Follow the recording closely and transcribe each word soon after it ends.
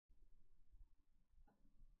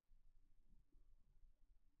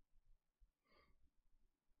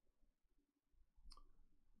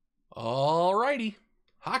All righty.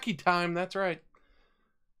 Hockey time, that's right.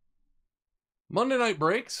 Monday night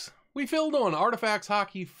breaks. We filled on Artifacts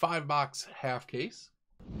Hockey 5-box half case.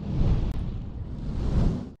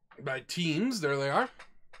 By teams, there they are.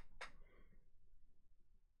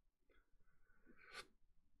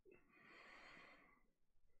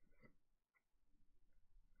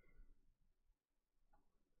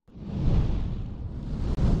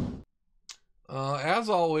 As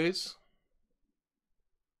always,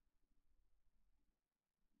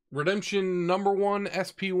 Redemption number 1,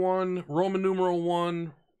 SP1, Roman numeral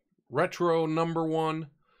 1, Retro number 1.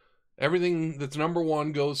 Everything that's number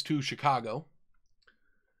 1 goes to Chicago.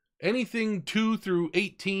 Anything 2 through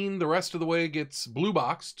 18, the rest of the way gets blue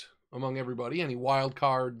boxed among everybody. Any wild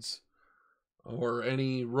cards or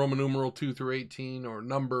any Roman numeral 2 through 18 or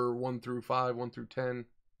number 1 through 5, 1 through 10.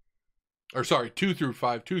 Or sorry, 2 through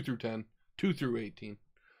 5, 2 through 10, 2 through 18.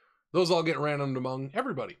 Those all get randomed among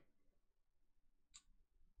everybody.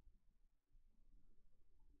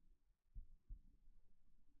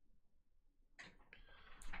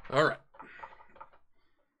 All right.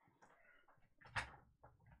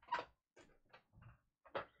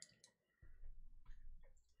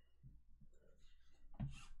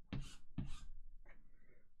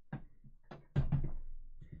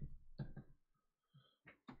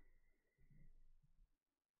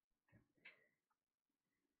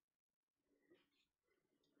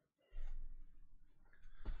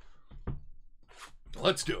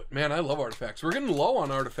 Let's do it. Man, I love Artifacts. We're getting low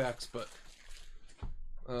on Artifacts, but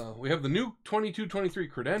we have the new 22-23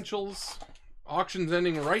 credentials. Auction's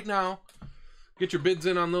ending right now. Get your bids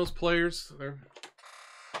in on those players.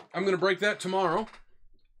 I'm going to break that tomorrow.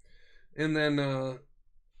 And then,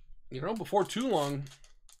 before too long,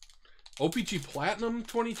 OPG Platinum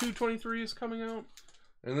 22-23 is coming out.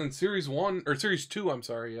 And then Series 2, I'm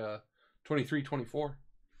sorry, 23-24.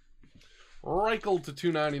 Reichel to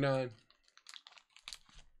 $2.99.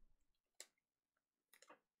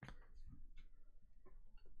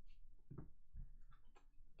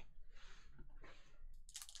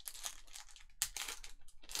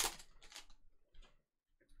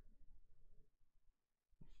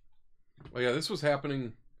 Well, yeah, this was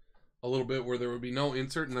happening a little bit where there would be no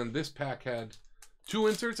insert, and then this pack had 2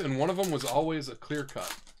 inserts, and one of them was always a clear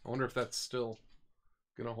cut. I wonder if that's still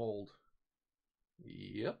going to hold.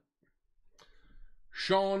 Yep.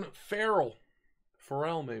 Sean Farrell.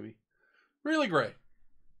 Farrell, maybe. Really great.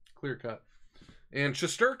 Clear cut. And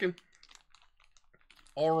Shesterkin.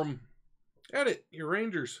 Aurum. Edit. Your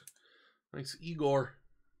Rangers. Nice Igor.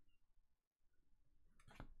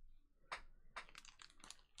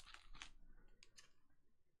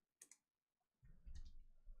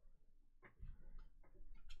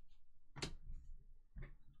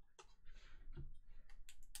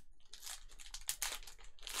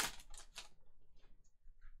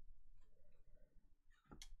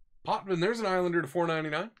 Potvin, there's an Islander to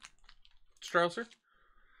 $4.99. Strausser.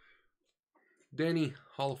 Danny,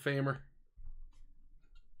 Hall of Famer.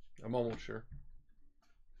 I'm almost sure.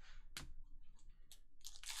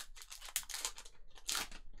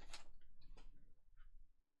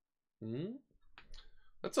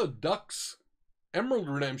 That's a Ducks Emerald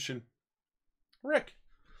Redemption. Rick.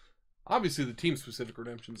 Obviously, the team-specific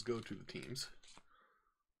redemptions go to the teams.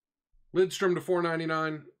 Lidstrom to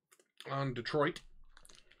 $4.99 on Detroit.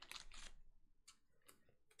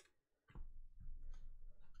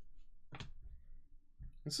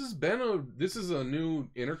 This is a new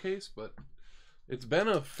inner case, but it's been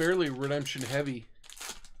a fairly redemption heavy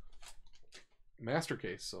master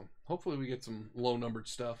case, so hopefully we get some low numbered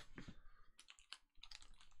stuff.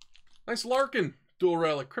 Nice Larkin dual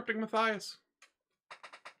relic, Cryptic Matthias.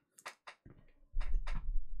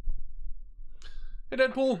 Hey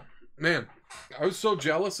Deadpool, man, I was so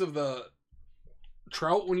jealous of the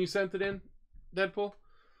Trout when you sent it in, Deadpool.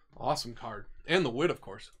 Awesome card, and the Wit, of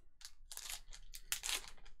course.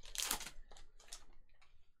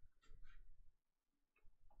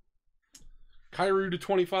 Kyrou to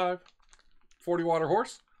 25. 40 Water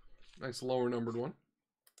Horse. Nice lower numbered one.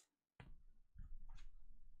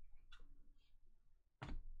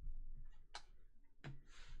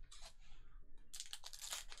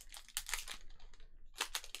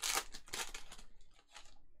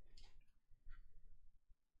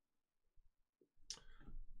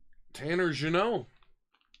 Tanner Jeannot.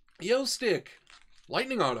 Yo Stick.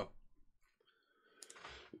 Lightning Auto.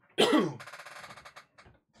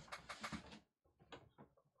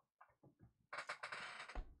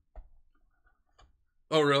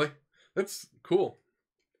 Oh, really? That's cool.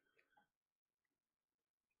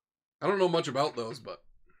 I don't know much about those, but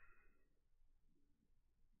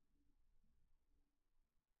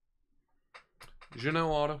Janelle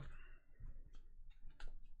auto.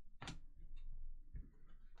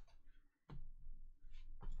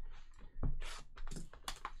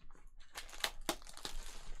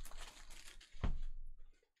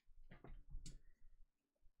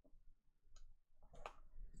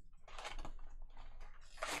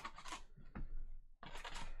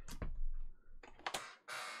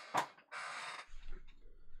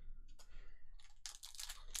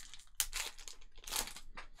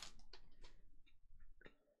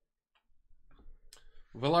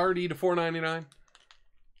 Velarde to 4.99.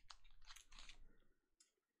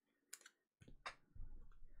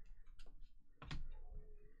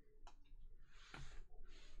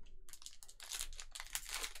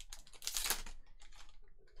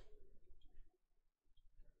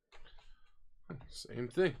 Same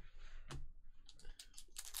thing.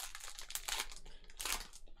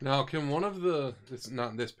 Now, can one of the... It's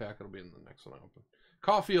not in this pack. It'll be in the next one I open.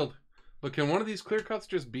 Caulfield. But can one of these clear cuts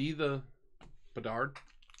just be the Bedard?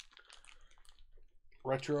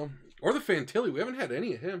 Retro. Or the Fantilli. We haven't had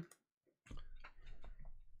any of him.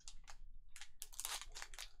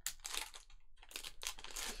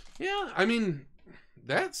 Yeah, I mean,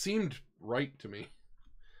 that seemed right to me.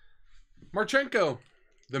 Marchenko.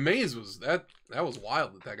 The maze was... That was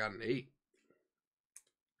wild that got an 8.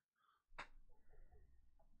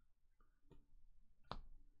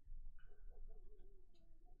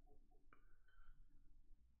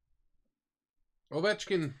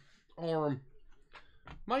 Ovechkin. Orem.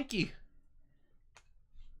 Mikey.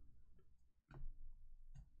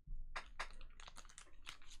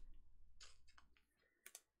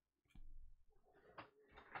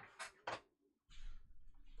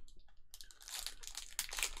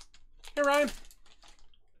 Hey, Ryan.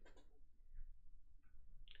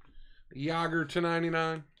 Yager to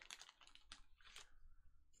 99.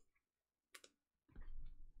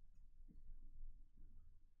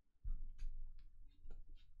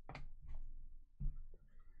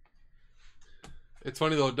 It's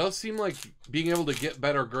funny though, it does seem like being able to get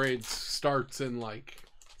better grades starts in like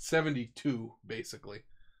 72, basically.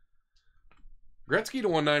 Gretzky to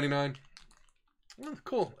 199. Oh,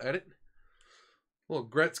 cool. Edit. Little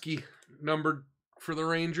Gretzky numbered for the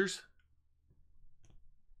Rangers.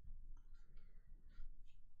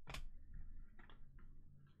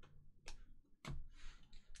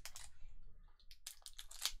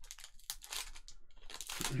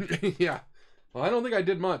 Yeah. Well, I don't think I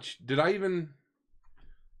did much. Did I even...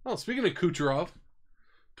 Oh, speaking of Kucherov,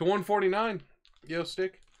 to 149. Yo,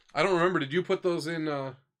 Stick. I don't remember. Did you put those in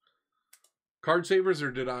card savers, or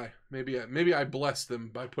did I? Maybe I blessed them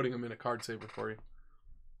by putting them in a card saver for you.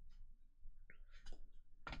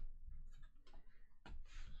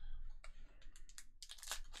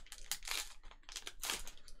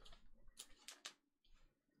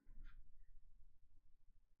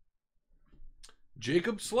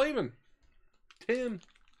 Jacob Slavin. 10.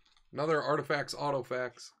 Another Artifacts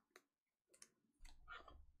Autofax.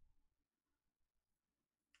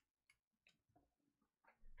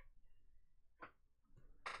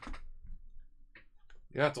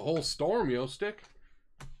 Yeah, it's a whole storm, yo, Stick.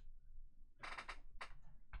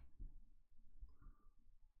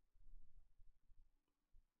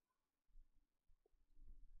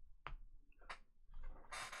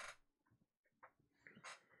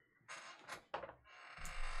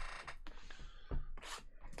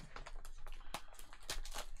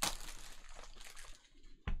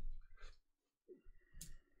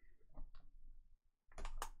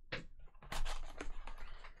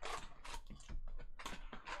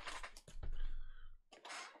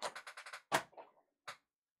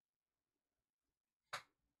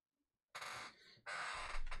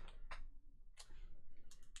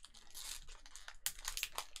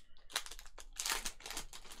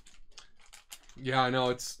 Yeah, I know.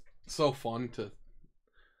 It's so fun to...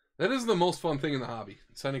 That is the most fun thing in the hobby.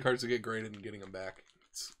 Sending cards to get graded and getting them back.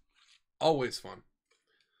 It's always fun.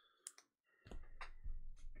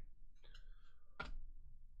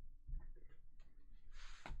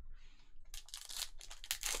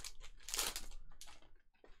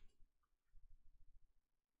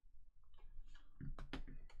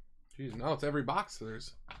 Jeez, now it's every box.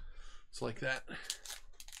 It's like that.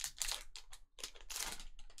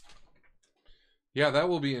 Yeah, that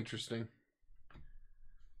will be interesting.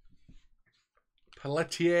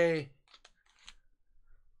 Pelletier.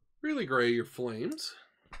 Really gray, your Flames.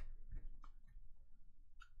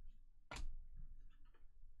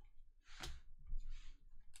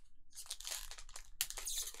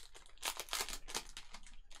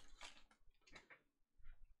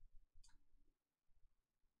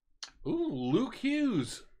 Ooh, Luke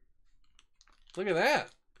Hughes. Look at that.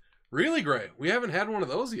 Really great. We haven't had one of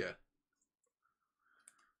those yet.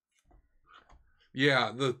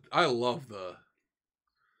 Yeah, I love the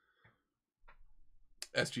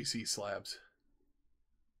SGC slabs.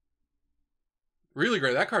 Really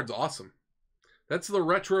great. That card's awesome. That's the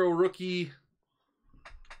retro rookie.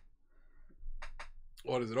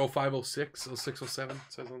 What is it? 0506, 0607 it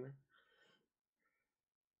says on there.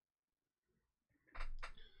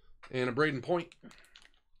 And a Braden Point.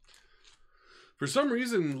 For some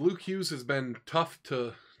reason, Luke Hughes has been tough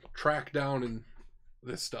to track down in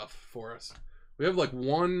this stuff for us. We have like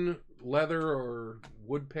one leather or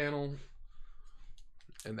wood panel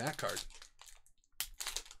and that card.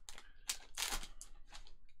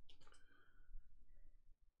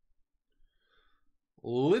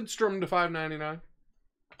 Lidstrom to $5.99.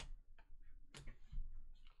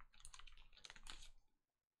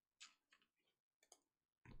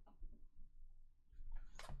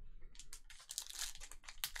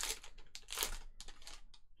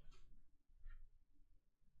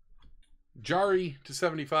 Jari to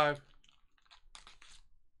 $75.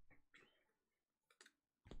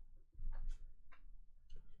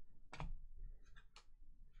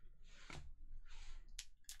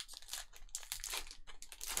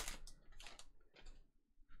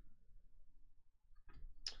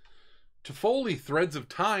 Toffoli, Threads of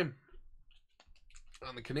Time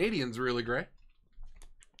on the Canadians, really great.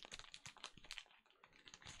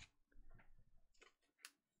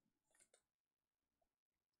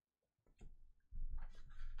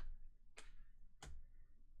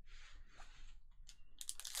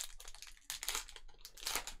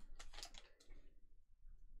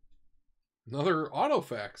 Another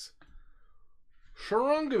Autofax.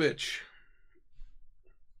 Sharangovich.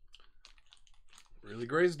 Really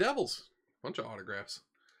Gray's Devils. Bunch of autographs.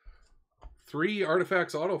 3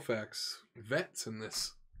 Artifacts Autofax vets in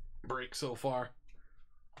this break so far.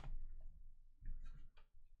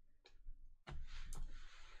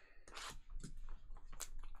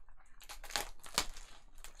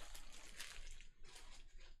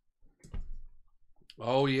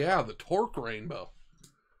 Oh yeah, the Torque Rainbow.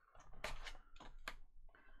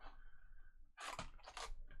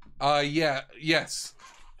 Yes,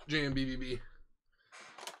 JMBBB.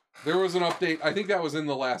 There was an update. I think that was in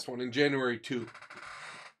the last one, in January 2.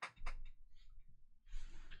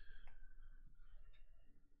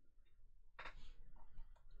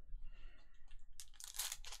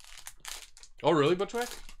 Oh, really, Butchwick?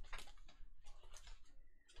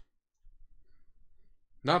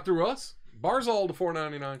 Not through us? Barzal to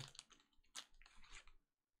 $4.99.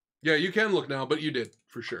 Yeah, you can look now, but you did,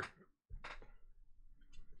 for sure.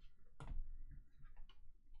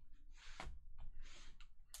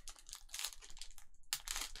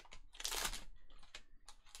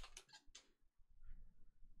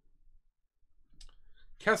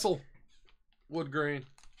 Kessel, wood grain.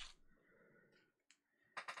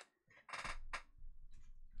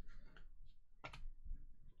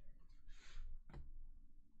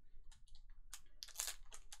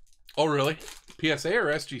 Oh, really? PSA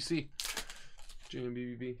or SGC?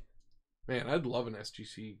 JMBBB. Man, I'd love an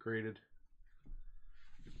SGC graded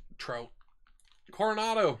Trout.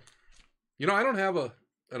 Coronado. You know, I don't have an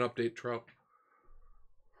update Trout.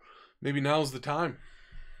 Maybe now's the time.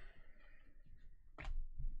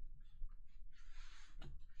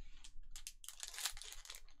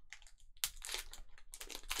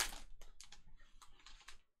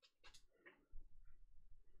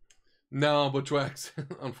 No, Butchwax,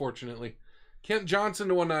 unfortunately. Kent Johnson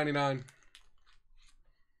to $1.99.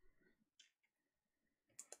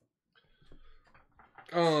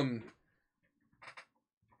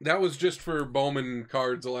 That was just for Bowman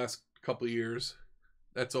cards the last couple of years.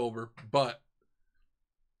 That's over, but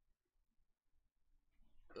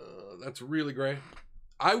that's really great.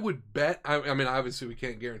 I would bet. I mean, obviously we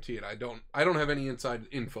can't guarantee it. I don't have any inside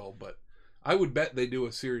info, but I would bet they do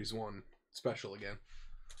a Series 1 special again.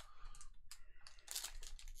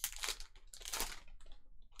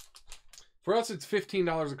 For us, it's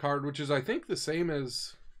 $15 a card, which is, I think, the same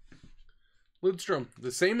as Lidstrom.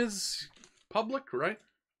 The same as Public, right?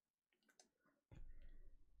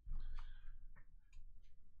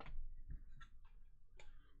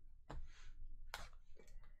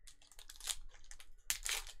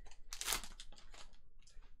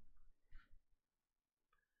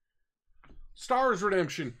 Stars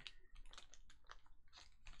Redemption.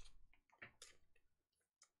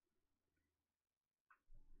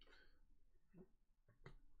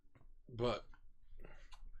 But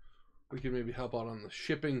we can maybe help out on the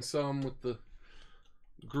shipping some with the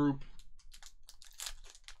group.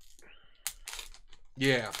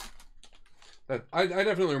 Yeah. I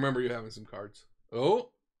definitely remember you having some cards.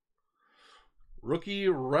 Oh. Rookie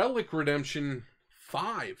Relic Redemption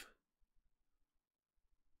 5.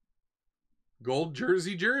 Gold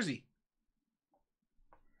jersey.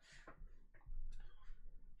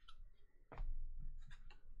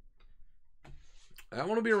 That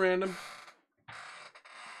one will be random.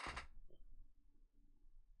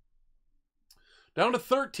 Down to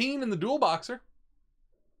 13 in the dual boxer.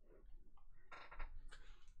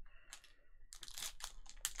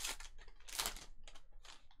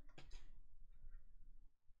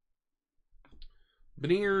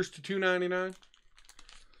 Beniers to $2.99.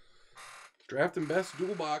 Draft and best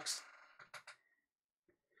dual box.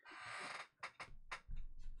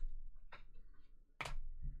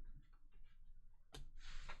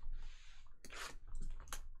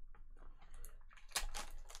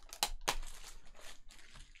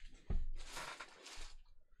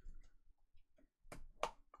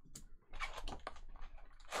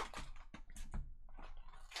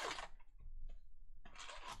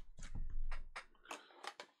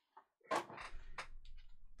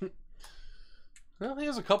 Well, he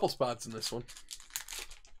has a couple spots in this one.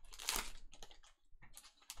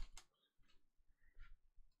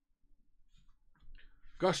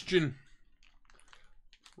 Gustian.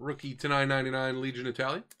 Rookie to $9.99 Legion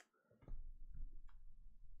Italian.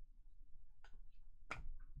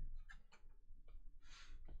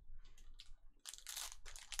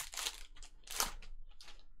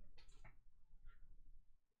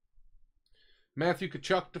 Matthew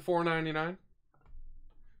Tkachuk to $4.99.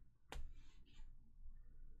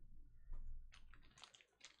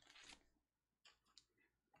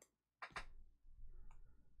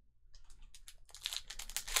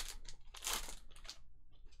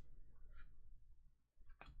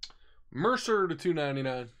 Mercer to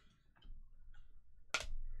 $2.99.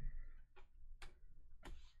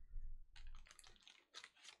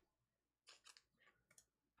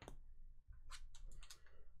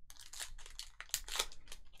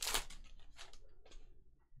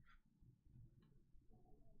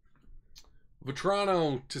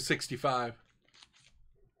 Vetrano to $65.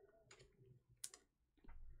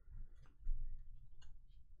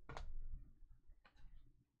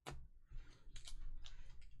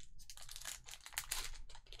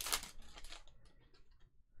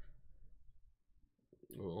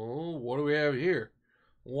 Oh, what do we have here?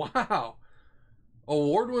 Wow.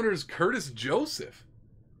 Award winners Curtis Joseph.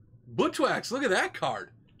 Butchwax, look at that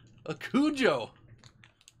card. A Cujo.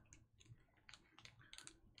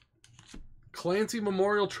 Clancy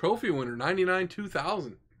Memorial Trophy winner,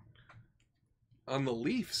 99-2000. On the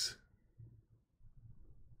Leafs.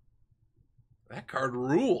 That card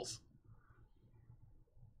rules.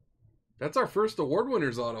 That's our first award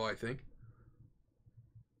winners auto, I think.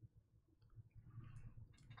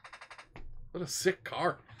 What a sick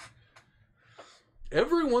card.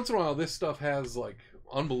 Every once in a while, this stuff has, like,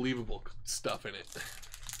 unbelievable stuff in it.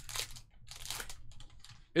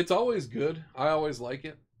 It's always good. I always like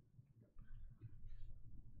it.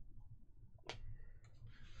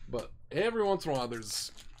 But every once in a while,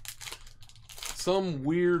 there's some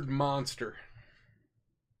weird monster.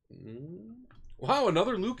 Wow,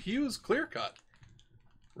 another Luke Hughes clear cut.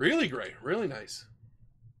 Really great. Really nice.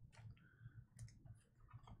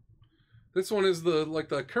 This one is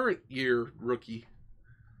the current year rookie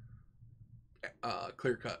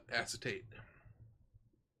clear cut acetate.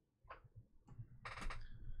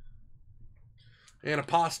 And a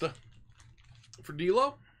pasta for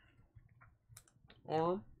D'Lo.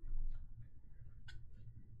 Arm.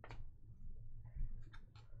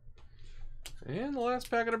 And the last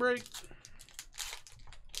packet of break.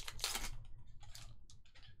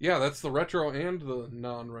 Yeah, that's the retro and the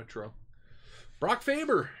non-retro. Brock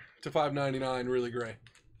Faber to $5.99, really gray.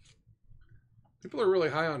 People are really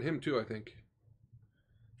high on him too, I think.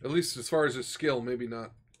 At least as far as his skill, maybe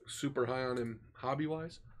not super high on him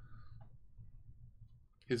hobby-wise.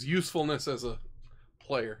 His usefulness as a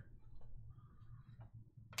player.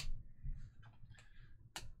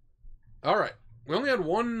 All right. We only had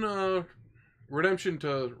one redemption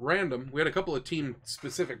to random. We had a couple of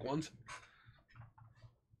team-specific ones.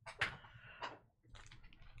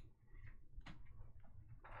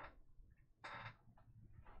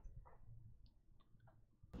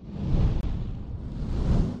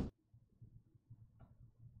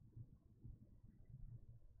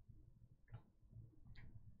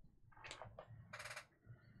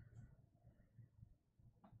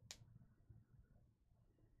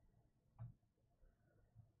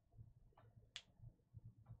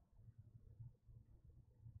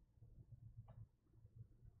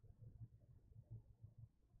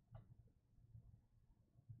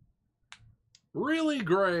 Really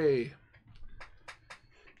gray.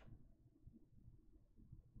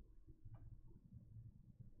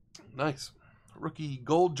 Nice. Rookie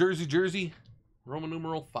gold jersey, Roman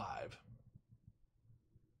numeral 5.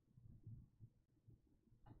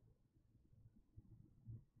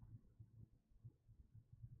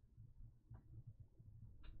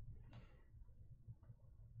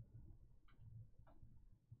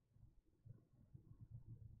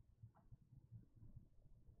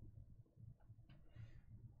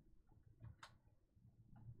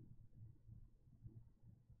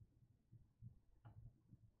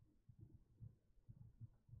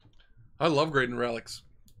 I love grading relics.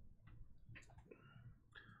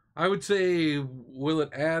 I would say, will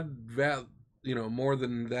it add more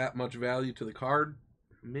than that much value to the card?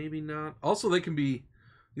 Maybe not. Also, these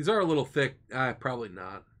are a little thick. Probably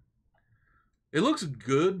not. It looks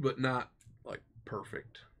good, but not like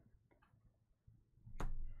perfect.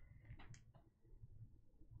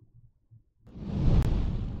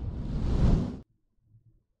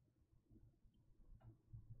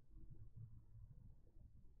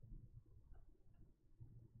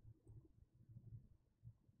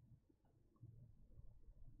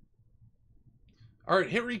 All right,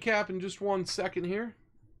 hit recap in just 1 second here.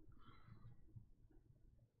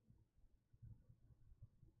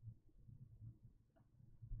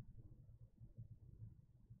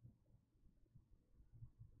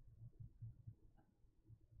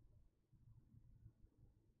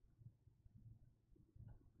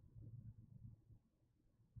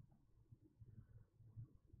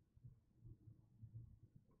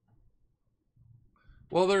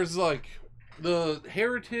 Well, there's like the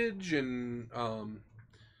heritage and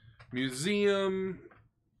museum,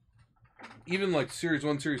 even like Series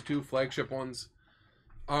 1, Series 2 flagship ones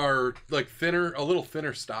are like thinner, a little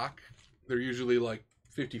thinner stock. They're usually like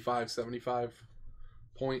 55, 75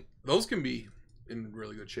 point. Those can be in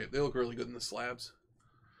really good shape. They look really good in the slabs,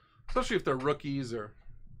 especially if they're rookies or,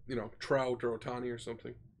 Trout or Ohtani or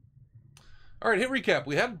something. All right, hit recap.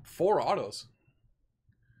 We had 4 autos,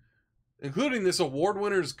 including this award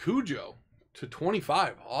winner's Cujo to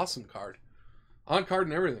 25. Awesome card. On card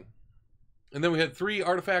and everything. And then we had 3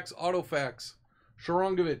 artifacts, Autofacts,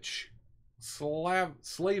 Sharangovich,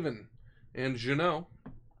 Slavin, and Jeannot.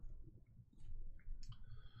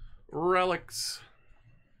 Relics.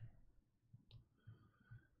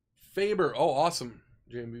 Faber. Oh, awesome.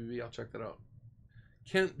 JMBB, I'll check that out.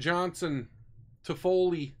 Kent Johnson,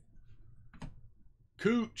 Toffoli,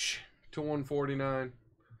 Cooch to 149.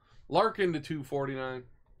 Larkin to 249.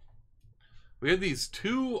 We had these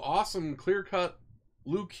 2 awesome clear-cut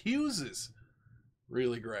Luke Hugheses.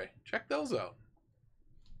 Really gray. Check those out.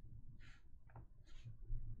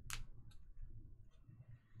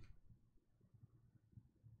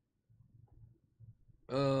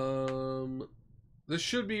 This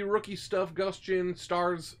should be rookie stuff. Gustin,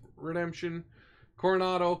 Stars Redemption,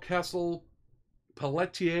 Coronado, Kessel,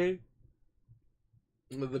 Pelletier,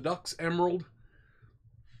 the Ducks Emerald,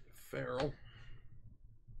 Farrell.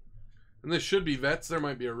 And this should be vets. There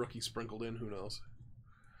might be a rookie sprinkled in. Who knows?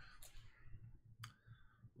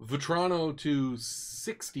 Vetrano to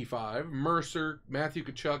 65. Mercer, Matthew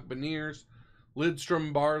Tkachuk, Beniers,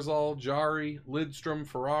 Lidstrom, Barzal, Jari, Lidstrom,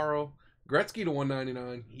 Ferraro, Gretzky to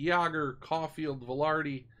 199. Yager, Caulfield,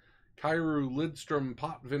 Velarde, Kyrou, Lidstrom,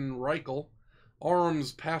 Potvin, Reichel,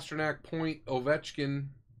 Arms, Pasternak, Point, Ovechkin,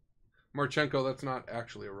 Marchenko. That's not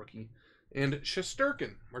actually a rookie. And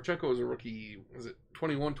Shesterkin. Marchenko is a rookie, was it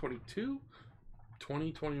 21, 22?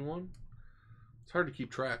 20, 21? It's hard to keep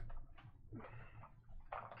track.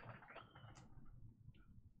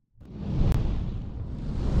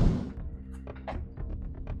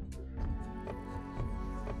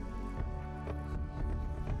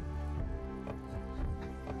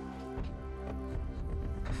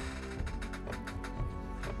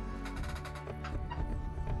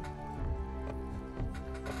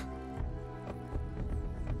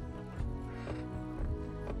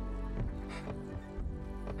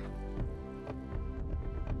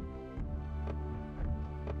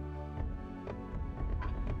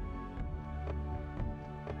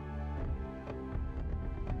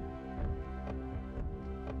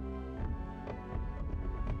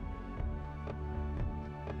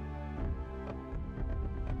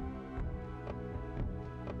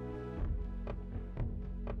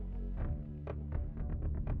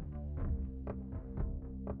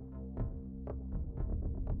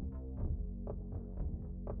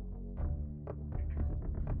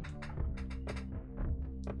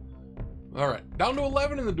 All right, down to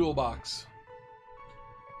 11 in the dual box.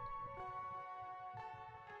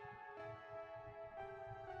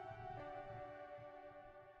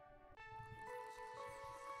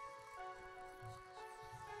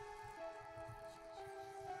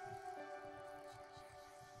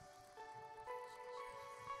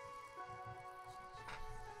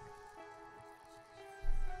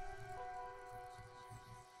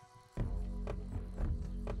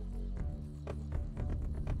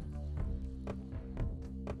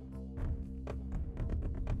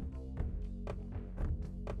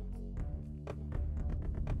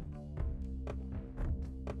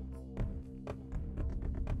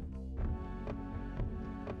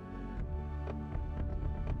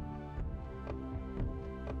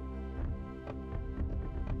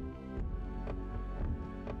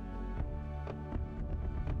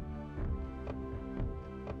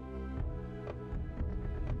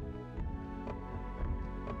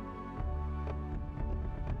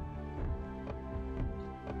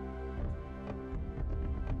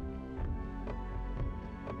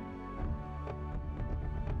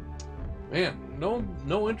 Man,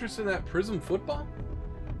 no interest in that Prism football?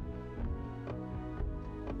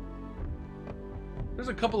 There's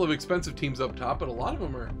a couple of expensive teams up top, but a lot of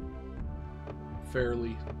them are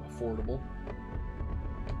fairly affordable.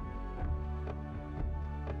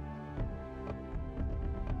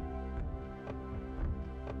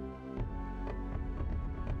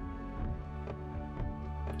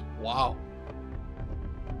 Wow.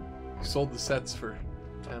 He sold the sets for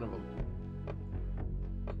 10 of them.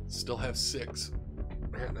 Still have 6.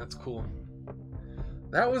 Man, that's cool.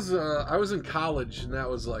 That was I was in college, and that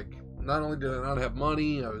was like, not only did I not have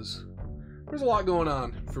money, there's a lot going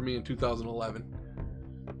on for me in 2011.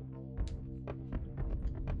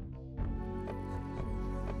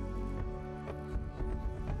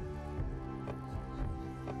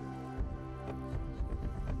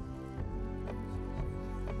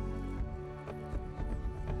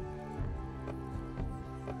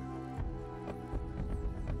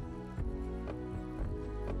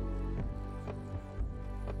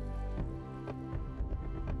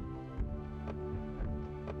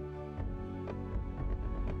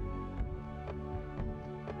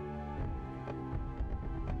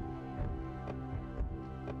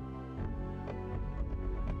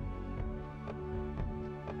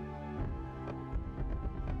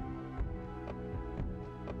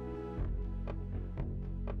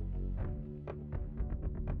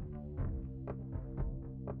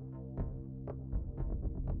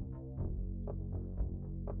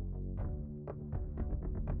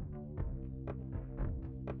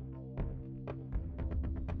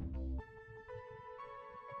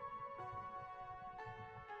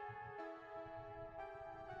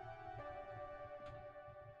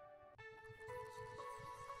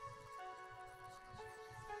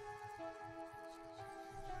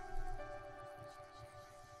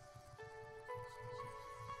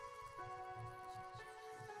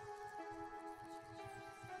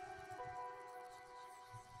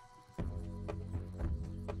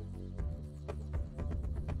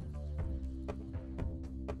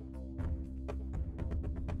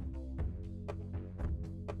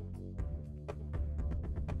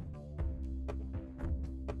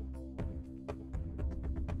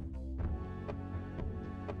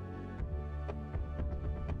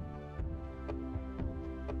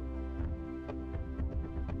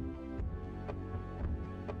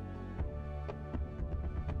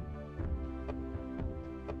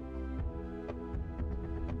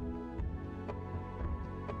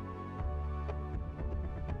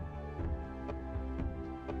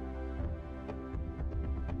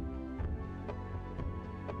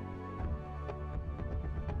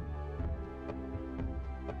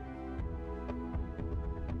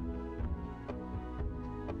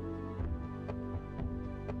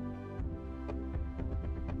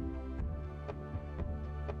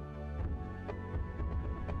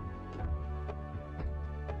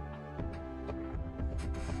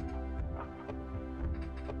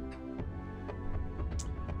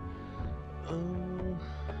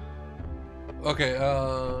 Okay,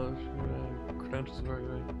 credentials,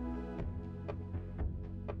 right.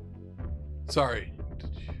 Sorry. Did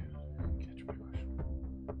you catch my question?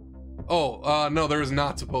 Oh, no, there is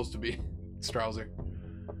not supposed to be. Strouser.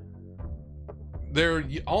 There,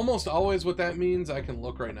 almost always what that means, I can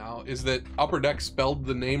look right now, is that Upper Deck spelled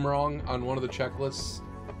the name wrong on one of the checklists.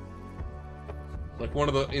 Like one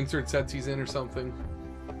of the insert sets he's in or something.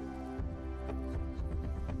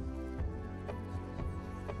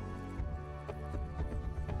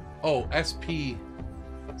 Oh, SP.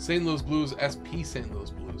 St. Louis Blues, SP St.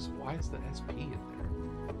 Louis Blues. Why is the SP in there?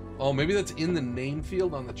 Oh, maybe that's in the name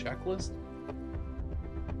field on the checklist?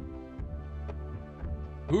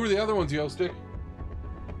 Who are the other ones, Yo-Stick?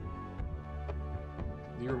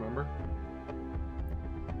 Do you remember?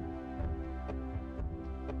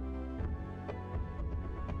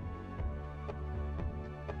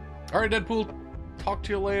 Alright, Deadpool. Talk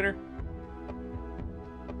to you later.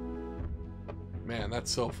 Man,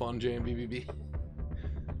 that's so fun, JMBBB.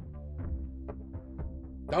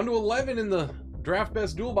 Down to 11 in the Draft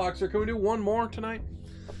Best Dual Boxer. Can we do one more tonight?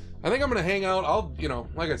 I think I'm going to hang out. I'll,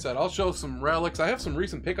 like I said, I'll show some relics. I have some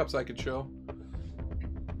recent pickups I could show.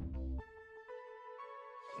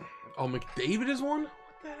 Oh, McDavid is one? What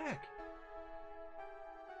the heck?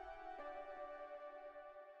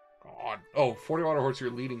 God. Oh, 40 Water Horse,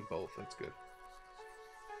 you're leading both. That's good.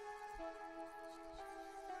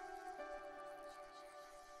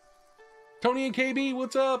 Tony and KB,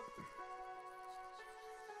 what's up?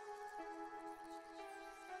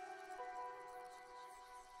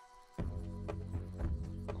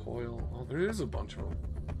 Coil. Oh, there is a bunch of them.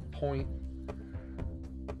 Point.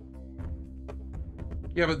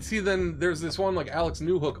 Yeah, but see, then there's this one, like Alex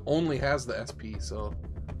Newhook only has the SP, so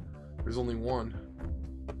there's only one.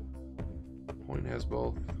 Point has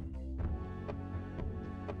both.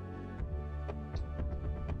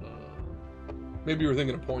 Maybe you were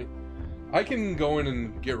thinking of Point. I can go in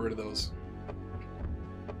and get rid of those.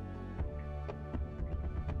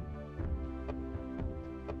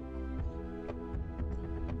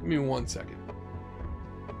 Give me 1 second.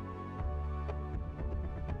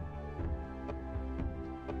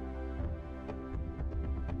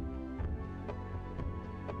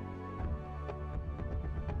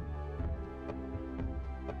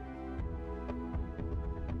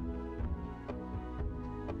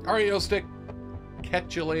 Alright, yo, Stick.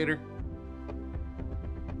 Catch you later.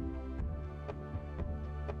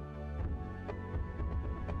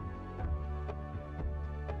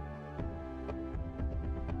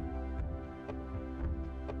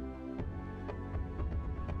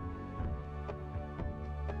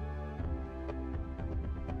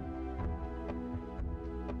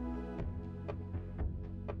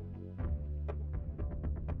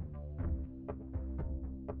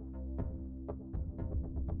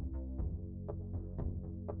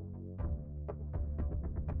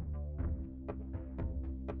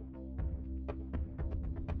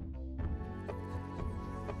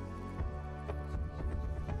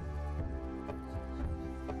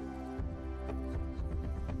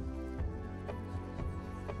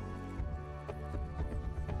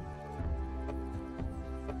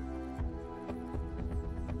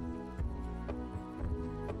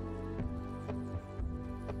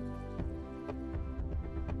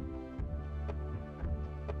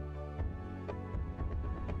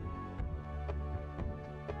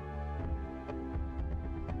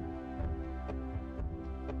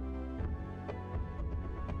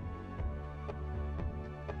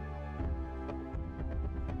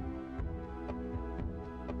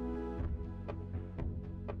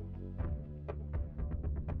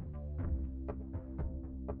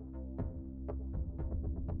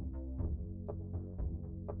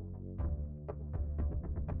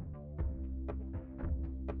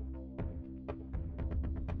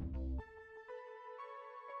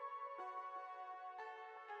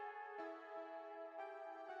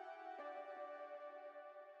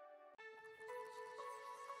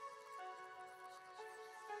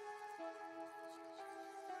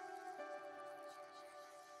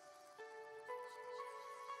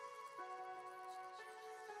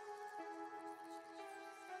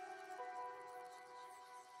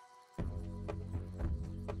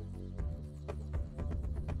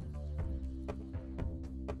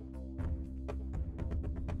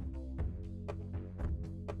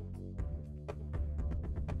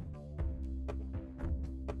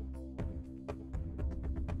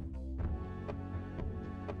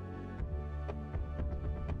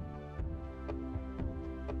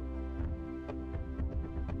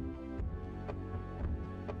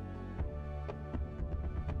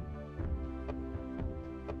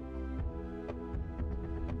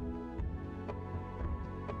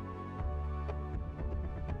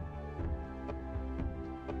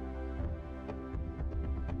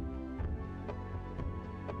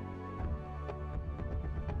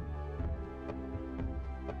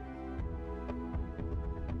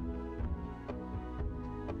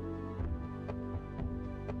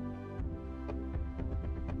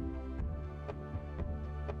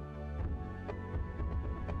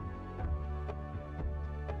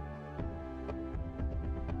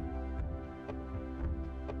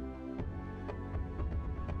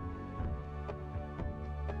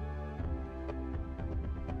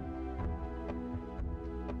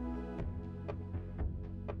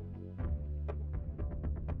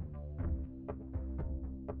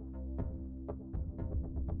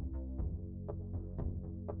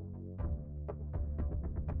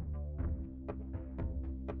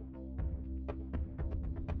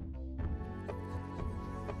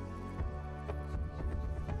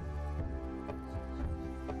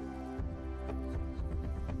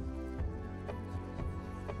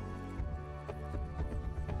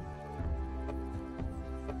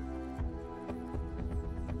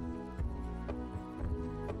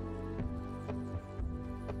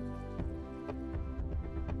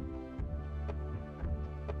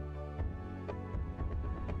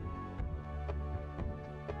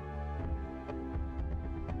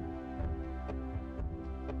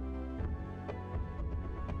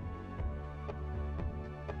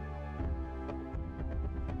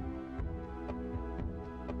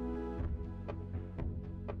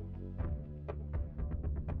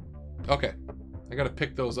 Okay. I gotta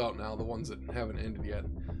pick those out now, the ones that haven't ended yet.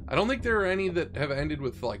 I don't think there are any that have ended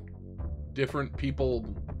with, like, different people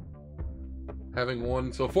having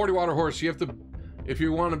one. So 40 Water Horse, you have to, if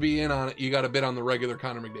you want to be in on it, you got to bid on the regular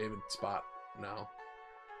Connor McDavid spot now.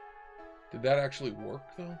 Did that actually work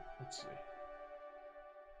though? Let's see.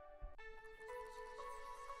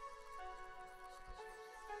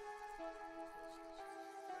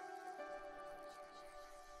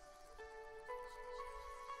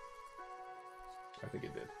 I think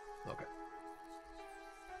it did. Okay.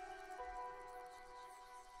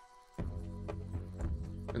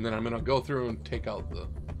 And then I'm going to go through and take out the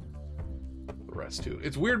rest too.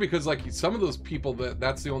 It's weird because like some of those people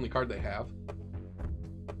that's the only card they have.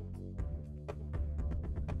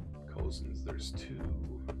 Cozens, there's 2.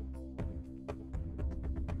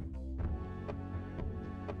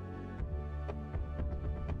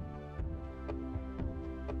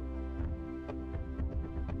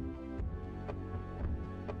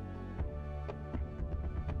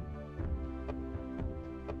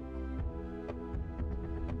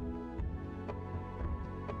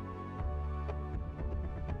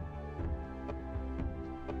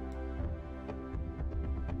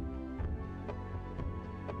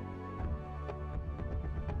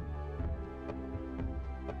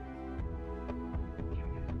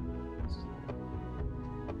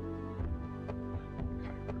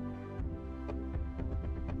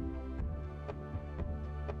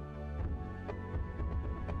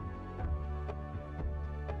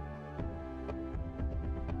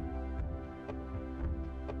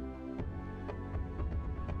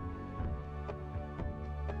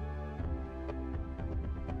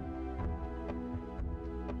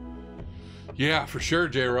 Yeah, for sure,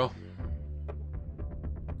 J-Ro.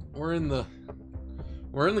 We're in the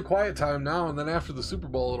quiet time now, and then after the Super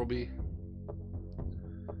Bowl it'll be,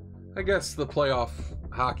 I guess, the playoff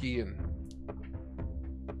hockey and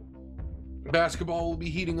basketball will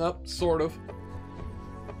be heating up, sort of.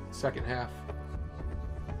 Second half.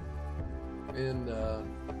 And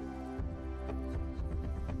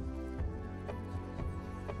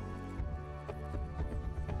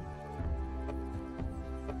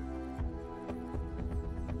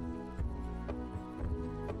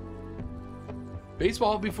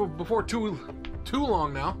baseball before too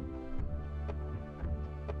long now.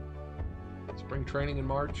 Spring training in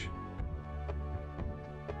March.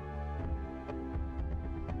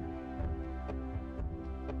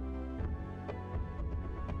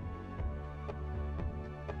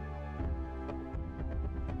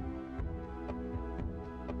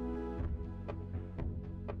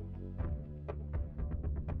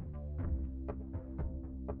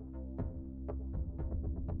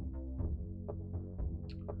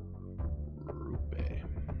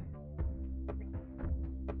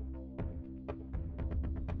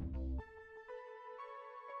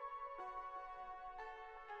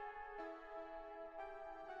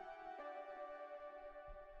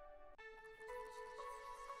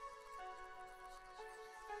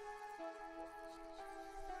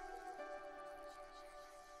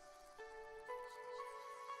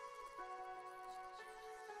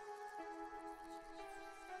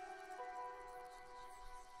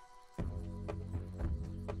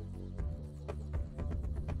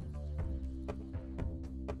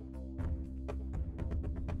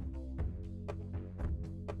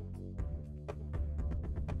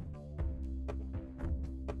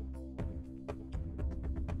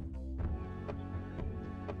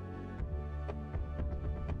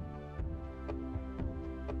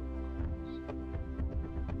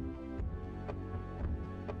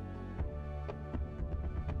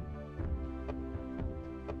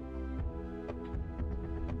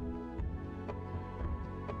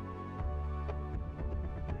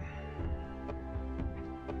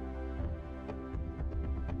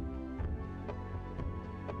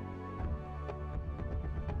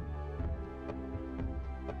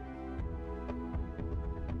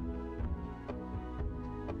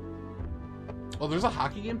 Oh, there's a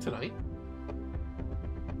hockey game tonight?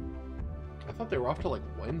 I thought they were off to like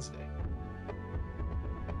Wednesday.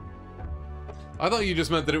 I thought you just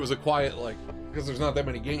meant that it was a quiet, like, because there's not that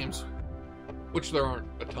many games. Which there aren't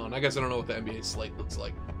a ton. I guess I don't know what the NBA slate looks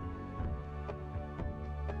like.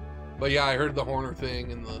 But yeah, I heard the Horner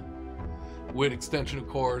thing and the Witt extension, of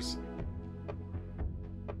course.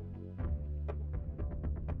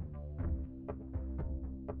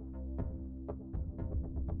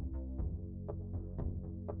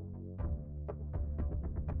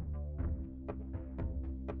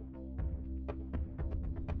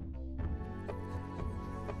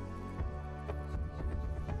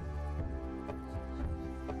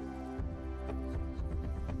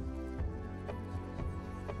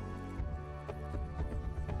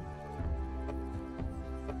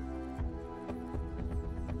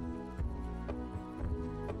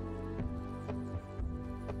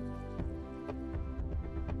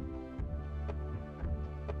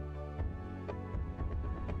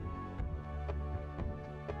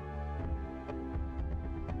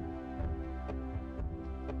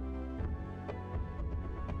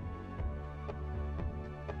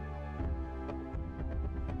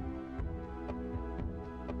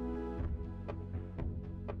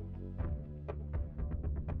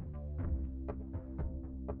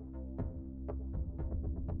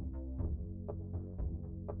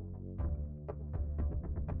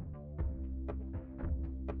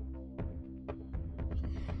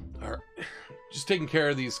 just taking care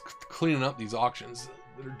of these, cleaning up these auctions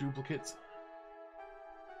that are duplicates.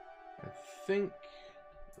 I think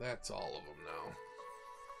that's all of them now.